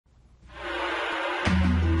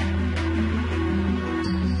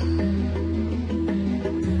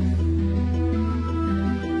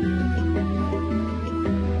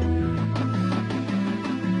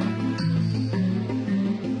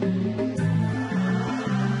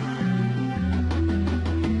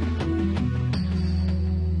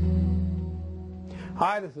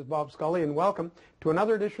Hi, this is Bob Scully, and welcome to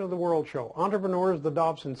another edition of The World Show, Entrepreneurs, the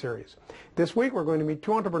Dobson series. This week we're going to meet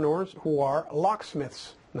two entrepreneurs who are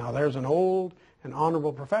locksmiths. Now there's an old and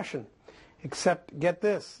honorable profession, except get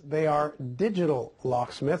this, they are digital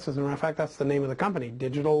locksmiths. As a matter of fact, that's the name of the company,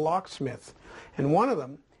 Digital Locksmiths. And one of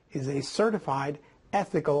them is a certified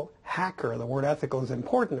ethical hacker. The word ethical is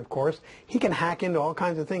important, of course. He can hack into all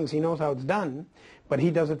kinds of things. He knows how it's done, but he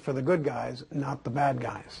does it for the good guys, not the bad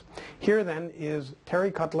guys. Here then is Terry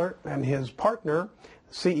Cutler and his partner,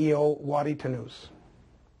 CEO Wadih Tannous.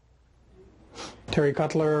 Terry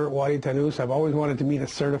Cutler, Wadih Tannous, I've always wanted to meet a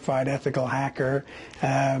certified ethical hacker,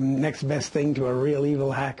 next best thing to a real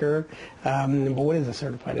evil hacker. But what is a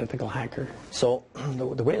certified ethical hacker? So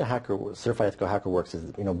the way a certified ethical hacker works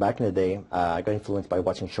is, back in the day, I got influenced by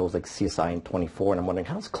watching shows like CSI and 24, and I'm wondering,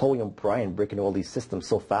 how's Chloe O'Brien breaking all these systems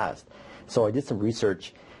so fast? So I did some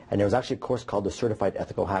research, and there was actually a course called the Certified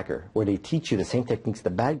Ethical Hacker, where they teach you the same techniques the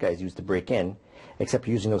bad guys use to break in, except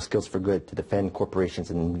using those skills for good to defend corporations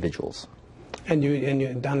and individuals. And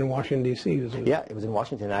you down in Washington, D.C.? Yeah, it was in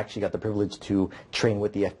Washington. I actually got the privilege to train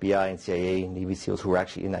with the FBI and CIA and Navy SEALs who were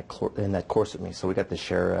actually in that course with me. So we got to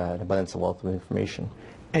share an abundance of wealth of information.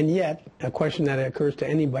 And yet, a question that occurs to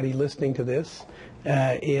anybody listening to this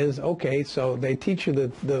is, okay, so they teach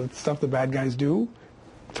you the stuff the bad guys do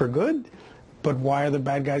for good, but why are the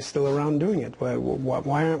bad guys still around doing it?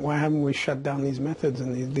 Why haven't we shut down these methods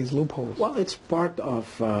and these loopholes? Well, it's part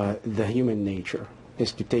of the human nature,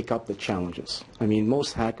 is to take up the challenges.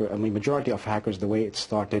 Majority of hackers, the way it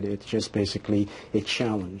started, it's just basically a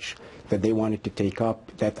challenge that they wanted to take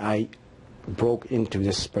up, that I broke into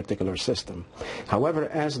this particular system. However,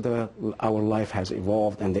 as our life has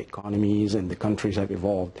evolved and the economies and the countries have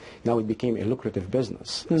evolved, now it became a lucrative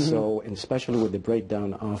business. Mm-hmm. So, and especially with the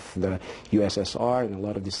breakdown of the USSR, and a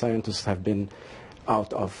lot of the scientists have been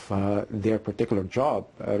out of their particular job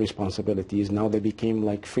responsibilities. Now they became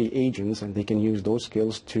like free agents, and they can use those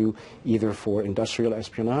skills to either for industrial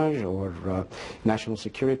espionage or national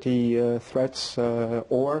security threats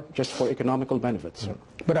or just for economical benefits.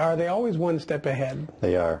 But are they always one step ahead?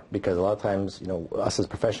 They are, because a lot of times, us as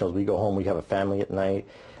professionals, we go home, we have a family at night,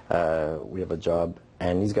 we have a job,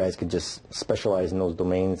 and these guys could just specialize in those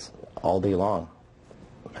domains all day long.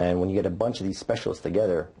 And when you get a bunch of these specialists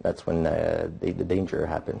together, that's when the danger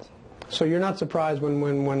happens. So you're not surprised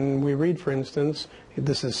when we read, for instance,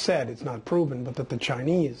 this is said, it's not proven, but that the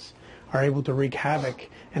Chinese are able to wreak havoc,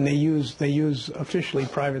 and they use officially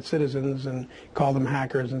private citizens and call them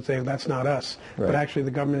hackers and say, that's not us. Right. But actually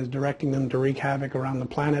the government is directing them to wreak havoc around the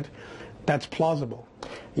planet. That's plausible.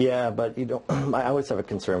 Yeah, but I always have a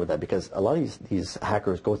concern with that, because a lot of these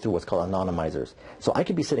hackers go through what's called anonymizers. So I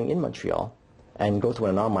could be sitting in Montreal and go to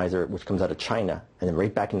an anonymizer which comes out of China and then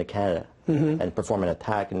right back into Canada, mm-hmm. and perform an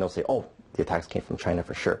attack, and they'll say, oh, the attacks came from China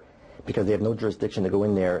for sure, because they have no jurisdiction to go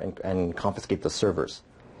in there and confiscate the servers.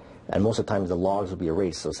 And most of the times the logs will be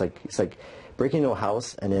erased. So it's like breaking into a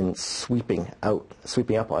house and then sweeping up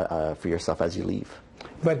for yourself as you leave.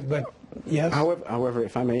 But yes. However,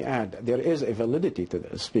 if I may add, there is a validity to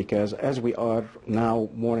this, because as we are now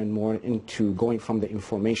more and more into going from the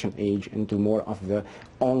information age into more of the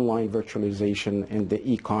online virtualization and the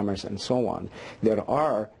e-commerce and so on, there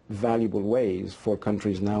are valuable ways for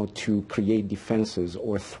countries now to create defenses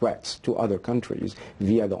or threats to other countries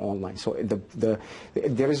via the online. So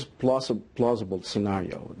there is plausible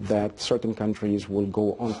scenario that certain countries will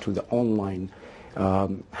go onto the online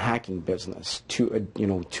hacking business to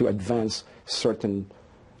advance certain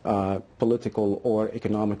political or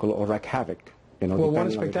economical or wreak havoc. Well, one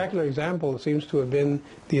spectacular example seems to have been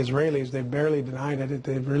the Israelis. They've barely denied it.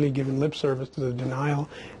 They've really given lip service to the denial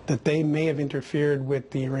that they may have interfered with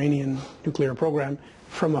the Iranian nuclear program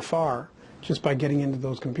from afar just by getting into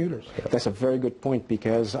those computers. That's a very good point,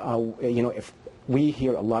 because if we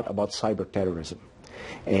hear a lot about cyber terrorism,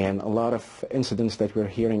 and a lot of incidents that we're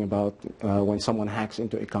hearing about when someone hacks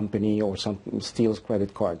into a company or steals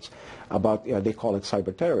credit cards, they call it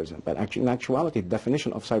cyber terrorism. But actually, in actuality, the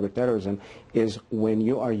definition of cyber terrorism is when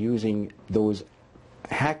you are using those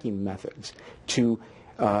hacking methods to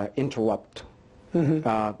interrupt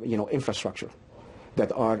infrastructure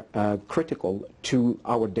that are critical to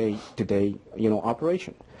our day-to-day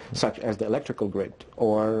operation, such as the electrical grid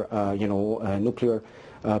or nuclear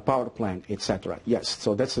power plant, etc. Yes,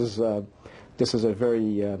 so this is a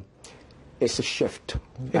very it's a shift.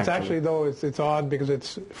 It's actually though it's odd, because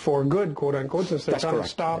it's for good, quote unquote, since they're trying to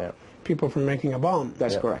stop people from making a bomb.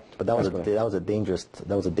 That's correct. But that was a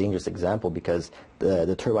dangerous example, because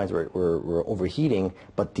the turbines were overheating,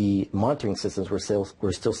 but the monitoring systems were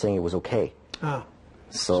still saying it was okay.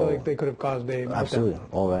 So they could have caused a absolutely.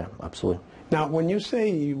 All right, absolutely. Now, when you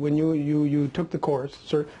say, when you took the course,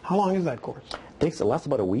 sir, how long is that course? It lasts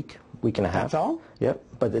about a week and a half. That's all? Yep,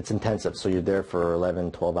 but it's intensive, so you're there for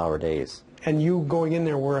 11, 12-hour days. And you going in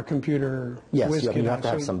there were a computer Yes, whiz you kid, have to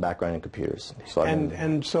have so- some background in computers. So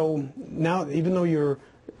And so now, even though you're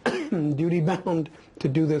duty-bound to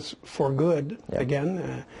do this for good, Yeah.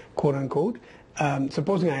 again, quote-unquote,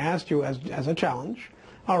 supposing I asked you as a challenge,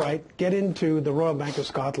 all right, get into the Royal Bank of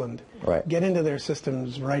Scotland. Right. Get into their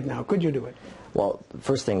systems right now. Could you do it? Well,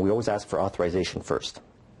 first thing, we always ask for authorization first.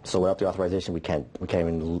 So without the authorization, we can't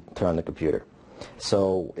even turn on the computer.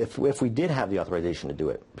 So if we did have the authorization to do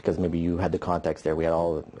it, because maybe you had the contacts there, we had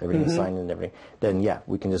everything signed and everything, then yeah,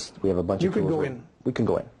 we have a bunch You of could tools go where in. We can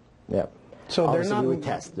go in, yeah. So they're Obviously, not- we would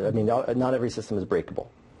test. I mean, not every system is breakable.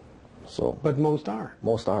 So But most are.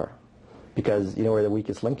 most are. Because you know where the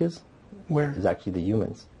weakest link is? Where? Is actually the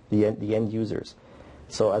humans, the end users.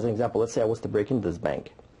 So as an example, let's say I was to break into this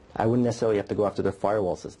bank. I wouldn't necessarily have to go after their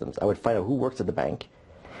firewall systems. I would find out who works at the bank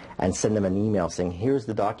and send them an email saying, here's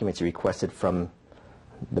the documents you requested from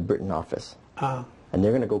the Britain office. And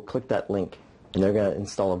they're going to go click that link, and they're going to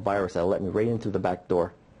install a virus that will let me right into the back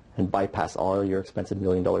door and bypass all your expensive $1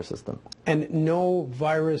 million system. And no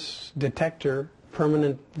virus detector,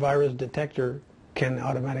 permanent virus detector, can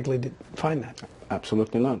automatically find that.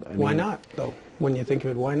 Absolutely not. I Why mean, not, though? When you think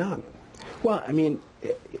of it, why not? Well, I mean,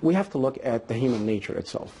 we have to look at the human nature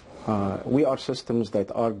itself. We are systems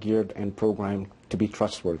that are geared and programmed to be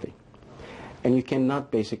trustworthy. And you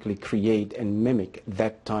cannot basically create and mimic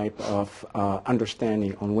that type of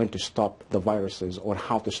understanding on when to stop the viruses or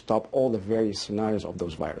how to stop all the various scenarios of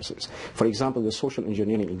those viruses. For example, the social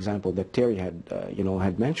engineering example that Terry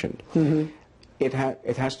had mentioned, it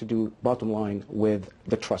has to do, bottom line, with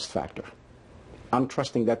the trust factor. I'm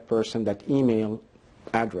trusting that person, that email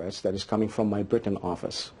address that is coming from my Britain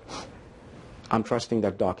office. I'm trusting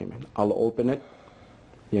that document. I'll open it.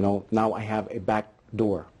 Now I have a back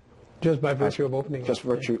door. Just by virtue of opening it. Just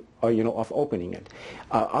virtue, of opening it.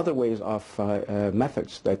 Other ways of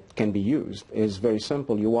methods that can be used is very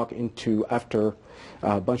simple. You walk into, after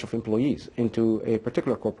a bunch of employees, into a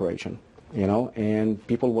particular corporation, and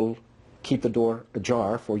people will keep the door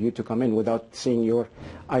ajar for you to come in without seeing your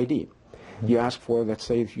ID. You ask for, let's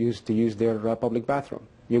say, to use their public bathroom.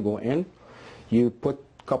 You go in, you put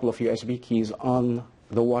a couple of USB keys on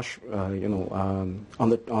the wash, on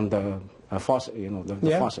the faucet,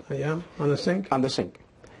 the faucet. Yeah, on the sink. On the sink,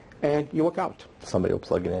 and you walk out. Somebody will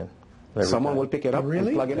plug it in. Someone will pick it up Really?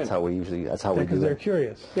 and plug it That's in. how we do Because they're it.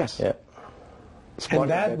 curious. Yes. Yeah. And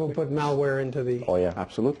that will put malware into the... Oh yeah.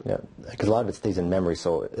 Absolutely. Yeah, because a lot of it stays in memory,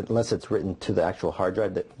 so unless it's written to the actual hard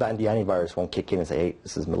drive, the antivirus won't kick in and say, hey,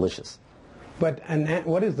 this is malicious. But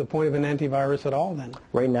what is the point of an antivirus at all, then?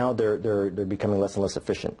 Right now, they're becoming less and less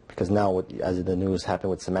efficient, because now, as the news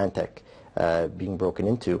happened with Symantec being broken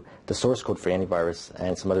into, the source code for antivirus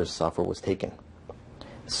and some other software was taken.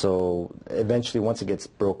 So eventually, once it gets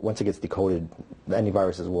decoded, the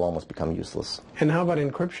antiviruses will almost become useless. And how about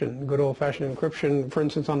encryption? Good old-fashioned encryption. For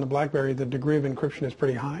instance, on the BlackBerry, the degree of encryption is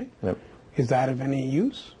pretty high. Yep. Is that of any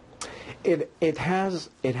use? It has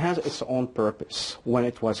its own purpose when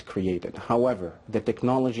it was created. However, the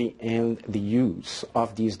technology and the use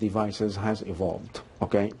of these devices has evolved.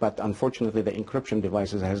 Okay, but unfortunately, the encryption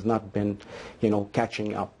devices has not been,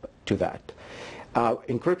 catching up to that.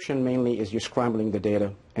 Encryption mainly is you're scrambling the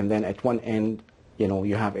data, and then at one end,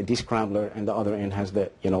 you have a descrambler, and the other end has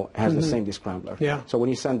the same descrambler. Yeah. So when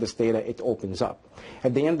you send this data, it opens up.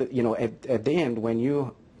 At the end, at the end, when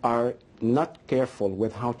you are not careful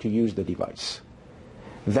with how to use the device,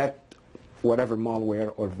 that whatever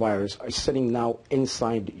malware or virus is sitting now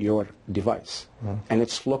inside your device, and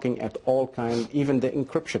it's looking at all kinds, even the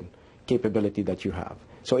encryption capability that you have.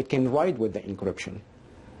 So it can ride with the encryption,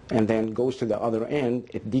 and then goes to the other end,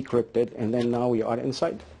 it decrypted, and then now we are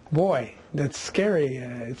inside. Boy, that's scary.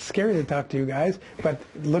 It's scary to talk to you guys. But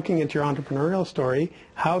looking at your entrepreneurial story,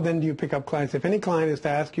 how then do you pick up clients? If any client is to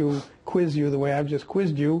ask you, quiz you the way I've just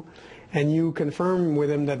quizzed you, and you confirm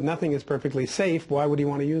with him that nothing is perfectly safe, why would he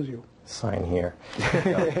want to use you? Sign here.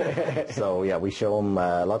 So yeah, we show them.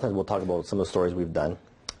 A lot of times we'll talk about some of the stories we've done,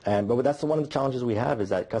 but that's one of the challenges we have is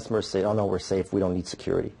that customers say, "Oh no, we're safe. We don't need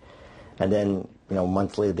security," and then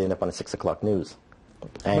months later they end up on the 6 o'clock news.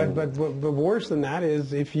 And But worse than that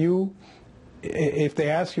is if they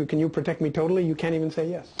ask you, can you protect me totally, you can't even say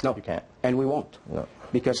yes. No, You can't. And we won't. No.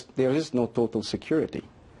 Because there is no total security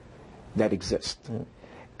that exists.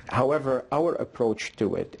 However, our approach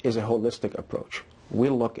to it is a holistic approach. We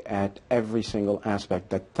look at every single aspect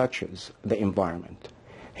that touches the environment.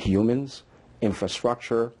 Humans,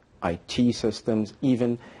 infrastructure, IT systems,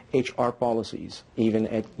 even HR policies, even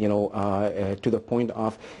at, to the point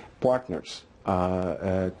of partners,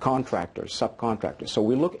 contractors, subcontractors. So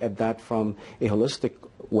we look at that from a holistic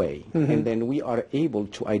way, and then we are able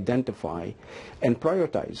to identify and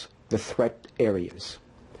prioritize the threat areas.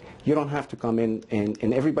 You don't have to come in,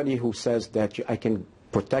 and everybody who says that I can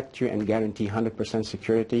protect you and guarantee 100%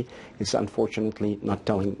 security is unfortunately not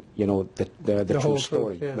telling, the true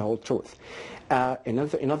story, truth, yeah. the whole truth.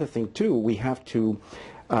 Another thing too, we have to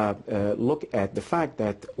look at the fact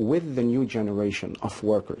that with the new generation of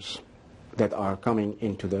workers that are coming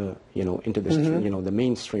into the, the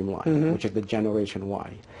mainstream line, which is the Generation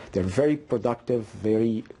Y, they're very productive,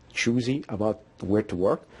 very choosy about where to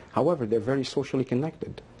work. However, they're very socially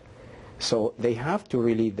connected. So they have to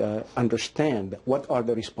really understand what are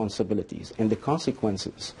the responsibilities and the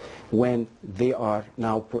consequences when they are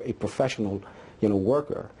now a professional,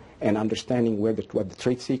 worker, and understanding what the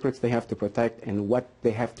trade secrets they have to protect and what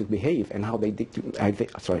they have to behave and how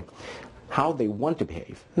how they want to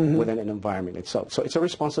behave within an environment itself. So it's a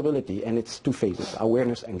responsibility, and it's two phases: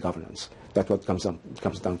 awareness and governance. That's what comes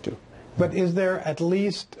down to. But is there at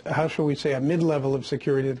least, how shall we say, a mid-level of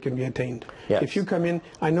security that can be attained? Yes. If you come in,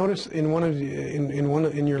 I noticed in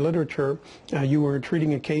in your literature, you were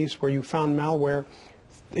treating a case where you found malware.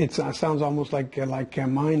 It sounds almost like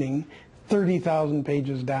mining, 30,000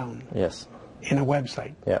 pages down. Yes. In a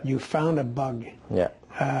website. Yeah. You found a bug. Yeah.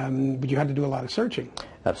 But you had to do a lot of searching.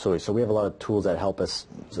 Absolutely. So we have a lot of tools that help us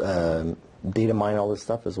data mine all this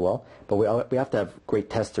stuff as well. But we have to have great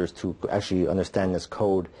testers to actually understand this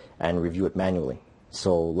code and review it manually.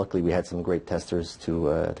 So luckily we had some great testers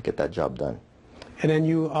to get that job done. And then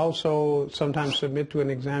you also sometimes submit to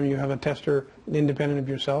an exam. You have a tester independent of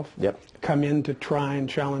yourself. Yep. Come in to try and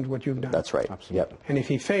challenge what you've done. That's right. Absolutely. Yep. And if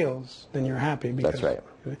he fails, then you're happy. Because, That's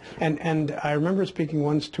right. And I remember speaking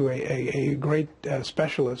once to a great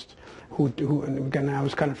specialist who and again, I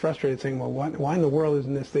was kind of frustrated saying, well, why in the world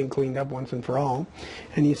isn't this thing cleaned up once and for all?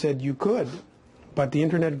 And he said, you could, but the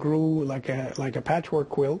internet grew like a patchwork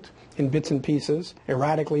quilt in bits and pieces,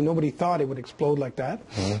 erratically. Nobody thought it would explode like that.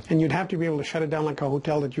 And you'd have to be able to shut it down like a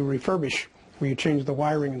hotel that you refurbish, where you change the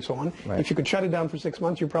wiring and so on. Right. If you could shut it down for 6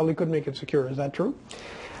 months, you probably could make it secure. Is that true?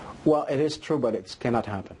 Well, it is true, but it cannot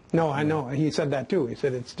happen. No, I know. He said that too. He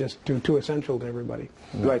said it's just too essential to everybody.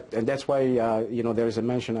 Right, and that's why there is a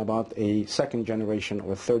mention about a second generation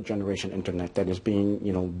or third generation internet that is being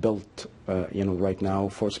built right now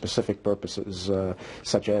for specific purposes,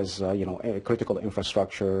 such as critical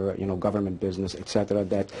infrastructure, government business, etc.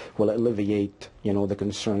 That will alleviate the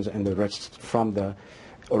concerns and the risks from the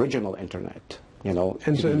original internet. And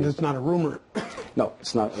so it's not a rumor. No,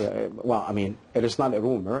 it's not. Well, I mean, it is not a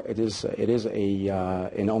rumor. It is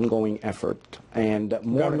an ongoing effort, and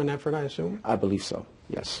more Government effort, I assume. I believe so.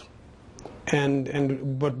 Yes.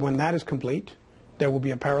 But when that is complete, there will be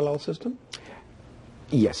a parallel system,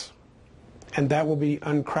 Yes. and that will be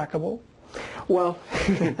uncrackable. Well,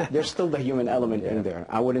 there's still the human element in there.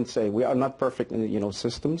 I wouldn't say we are not perfect in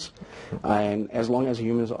systems, and as long as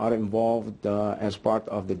humans are involved as part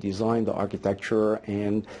of the design, the architecture,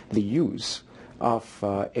 and the use of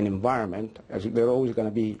an environment, there are always going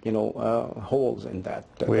to be holes in that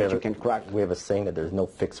that you can crack. We have a saying that there's no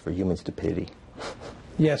fix for human stupidity.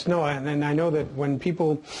 Yes, no, and I know that when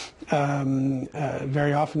people,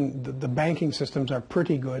 very often the banking systems are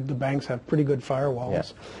pretty good. The banks have pretty good firewalls. Yeah.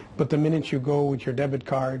 But the minute you go with your debit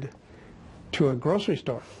card to a grocery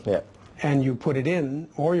store Yeah. and you put it in,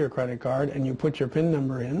 or your credit card, and you put your PIN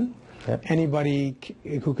number in, Yeah. anybody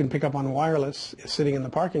who can pick up on wireless sitting in the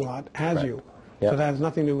parking lot has Right. you. Yeah. So that has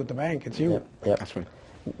nothing to do with the bank. It's you. Yep. Yep. That's right.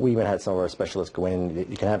 We even had some of our specialists go in.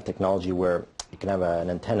 You can have technology where you can have an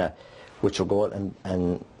antenna which will go out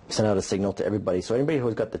and send out a signal to everybody. So anybody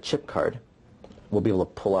who's got the chip card will be able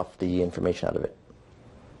to pull off the information out of it.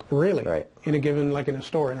 Really? Right. In a given, like in a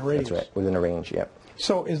store, in a radius. That's right, within a range, yeah.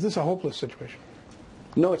 So is this a hopeless situation?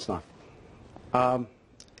 No, it's not.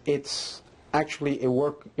 It's actually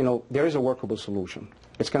there is a workable solution.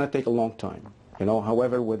 It's going to take a long time.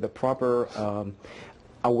 However, with the proper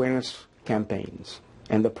awareness campaigns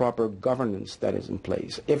and the proper governance that is in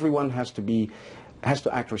place, everyone has to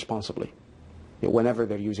act responsibly whenever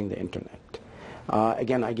they're using the internet.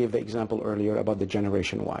 Again, I gave the example earlier about the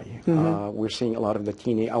Generation Y. We're seeing a lot of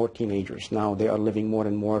our teenagers now, they are living more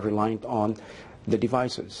and more reliant on the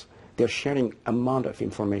devices. They're sharing amount of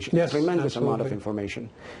information, Yes, tremendous amount of absolutely. information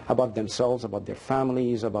about themselves, about their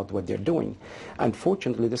families, about what they're doing.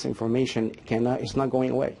 Unfortunately, this information is not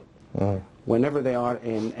going away. Whenever they are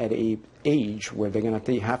at a age where they're going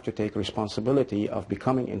to have to take responsibility of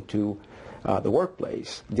becoming into the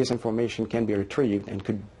workplace, this information can be retrieved and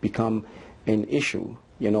could become an issue,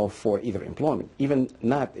 you know, for either employment. Even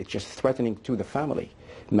not, it's just threatening to the family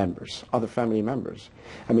members, other family members.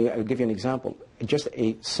 I mean, I'll give you an example. Just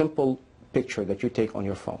a simple picture that you take on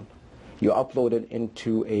your phone. You upload it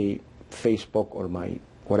into a Facebook or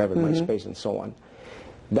MySpace and so on.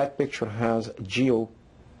 That picture has geolocation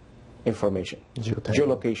information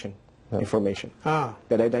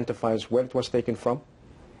that identifies where it was taken from,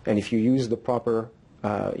 and if you use the proper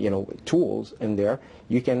tools in there,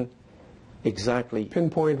 you can exactly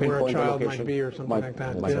pinpoint where a child might be or something like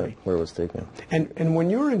that. Where it was taken. And when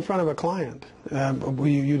you're in front of a client,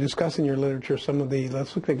 you discuss in your literature some of the,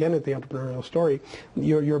 let's look again at the entrepreneurial story,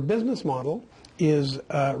 your business model is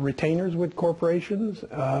retainers with corporations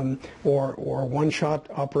or one-shot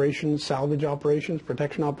operations, salvage operations,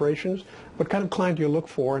 protection operations. What kind of client do you look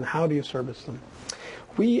for, and how do you service them?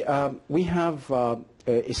 We have a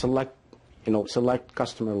select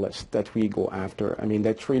customer list that we go after. I mean,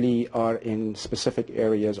 that really are in specific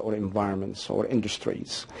areas or environments or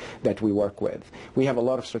industries that we work with. We have a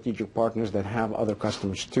lot of strategic partners that have other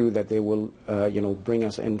customers too that they will, bring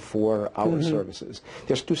us in for our services.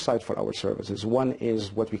 There's two sides for our services. One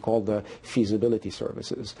is what we call the feasibility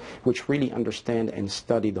services, which really understand and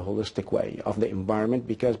study the holistic way of the environment,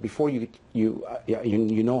 because before you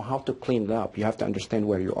know how to clean it up, you have to understand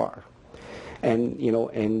where you are. And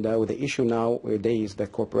the issue nowadays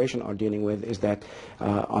that corporations are dealing with is that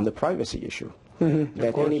on the privacy issue,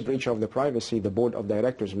 that any breach of the privacy, the board of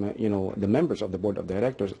directors, the members of the board of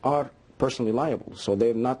directors are personally liable. So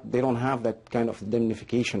they don't have that kind of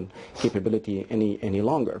indemnification capability any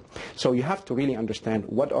longer. So you have to really understand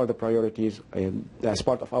what are the priorities as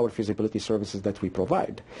part of our feasibility services that we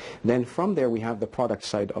provide. Then from there we have the product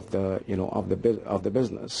side of the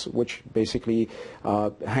business, which basically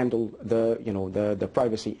handle the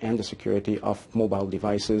privacy and the security of mobile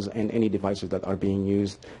devices and any devices that are being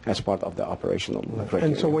used as part of the operational criteria.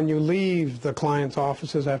 And so when you leave the client's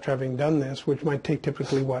offices after having done this, which might take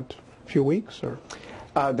typically what? Few weeks, or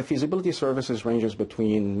the feasibility services ranges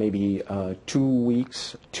between maybe 2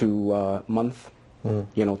 weeks to a month,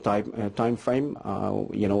 time frame,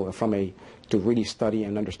 to really study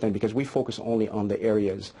and understand, because we focus only on the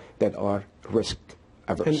areas that are risk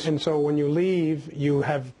averse. And so when you leave, you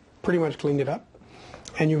have pretty much cleaned it up,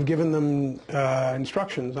 and you've given them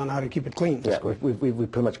instructions on how to keep it clean. Yeah, we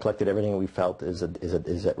pretty much collected everything we felt is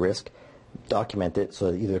at risk, document it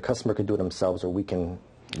so that either the customer can do it themselves or we can.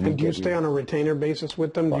 And do you stay on a retainer basis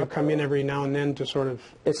with them? Do you come in every now and then to sort of...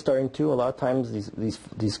 It's starting to. A lot of times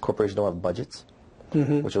these corporations don't have budgets,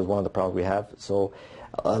 which is one of the problems we have. So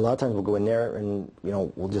a lot of times we'll go in there and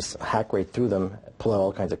we'll just hack right through them, pull out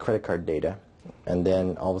all kinds of credit card data, and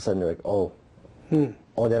then all of a sudden they're like, oh, then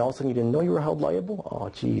all of a sudden you didn't know you were held liable? Oh,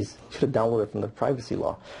 geez, you should have downloaded it from the privacy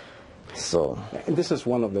law. So, and this is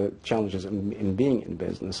one of the challenges in being in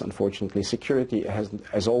business. Unfortunately, security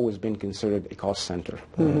has always been considered a cost center,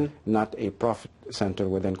 not a profit center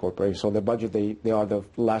within corporations. So the budget, they are the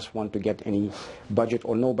last one to get any budget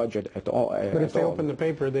or no budget at all. But if they open the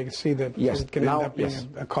paper, they can see that it can end up being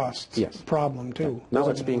a cost problem too. Now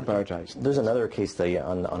it's being prioritized. There's another case study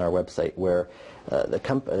on our website where the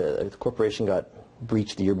corporation got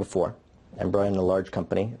breached the year before and brought in a large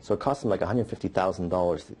company. So it cost them like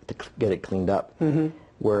 $150,000 to get it cleaned up,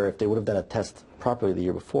 where if they would have done a test properly the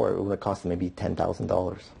year before, it would have cost them maybe $10,000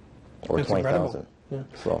 or $20,000. Yeah.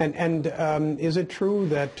 So. And is it true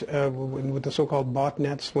that with the so-called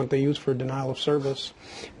botnets, what they use for denial of service,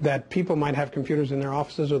 that people might have computers in their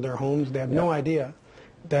offices or their homes, they have no idea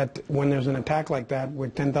that when there's an attack like that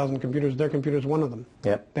with 10,000 computers, their computer is one of them.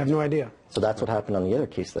 Yep. They have no idea. So that's what happened on the other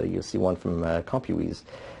case study. You'll see one from CompuWeeze,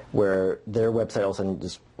 where their website all of a sudden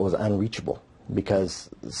just was unreachable because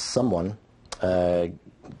someone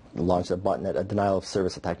launched a botnet, a denial of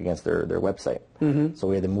service attack against their website. So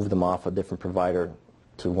we had to move them off a different provider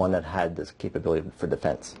to one that had this capability for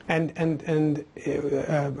defense. And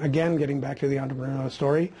again, getting back to the entrepreneurial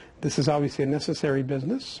story, this is obviously a necessary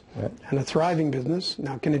business and a thriving business.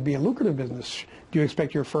 Now, can it be a lucrative business? Do you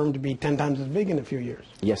expect your firm to be 10 times as big in a few years?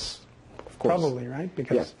 Yes, of course. Probably, right?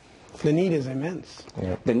 Because the need is immense.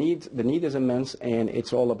 Yeah. The need is immense, and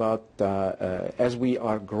it's all about as we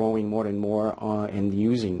are growing more and more and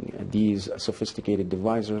using these sophisticated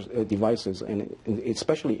devices, and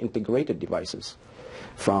especially integrated devices,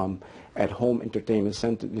 from at-home entertainment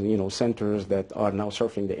centers that are now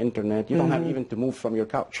surfing the internet. You don't have even to move from your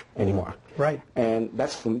couch anymore. Right. And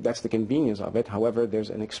that's the convenience of it. However, there's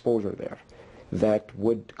an exposure there that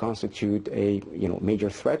would constitute a major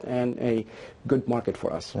threat and a good market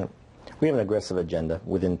for us. Yeah. We have an aggressive agenda.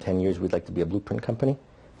 Within 10 years, we'd like to be a blueprint company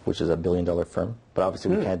which is a billion-dollar firm, but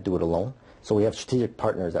obviously we can't do it alone. So we have strategic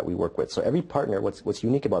partners that we work with. So every partner, what's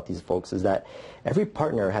unique about these folks is that every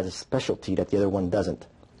partner has a specialty that the other one doesn't.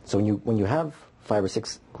 So when you have 5 or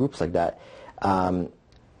 6 groups like that, and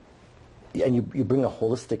you bring a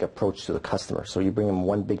holistic approach to the customer. So you bring them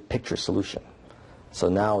one big picture solution. So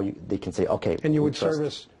now they can say, okay. And you would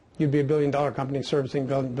service, you'd be a billion-dollar company servicing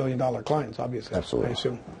billion-dollar clients, obviously. Absolutely. I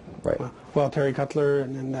assume. Right. Well, Terry Cutler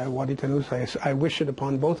and Wadih Tannous, I wish it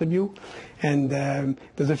upon both of you. And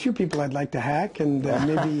there's a few people I'd like to hack, and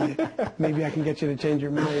maybe I can get you to change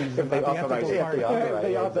your minds If they about the authorize ethical part.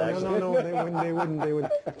 it. No, they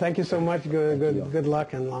wouldn't. Thank you so much. Good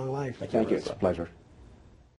luck and long life. Thank you. It's a pleasure.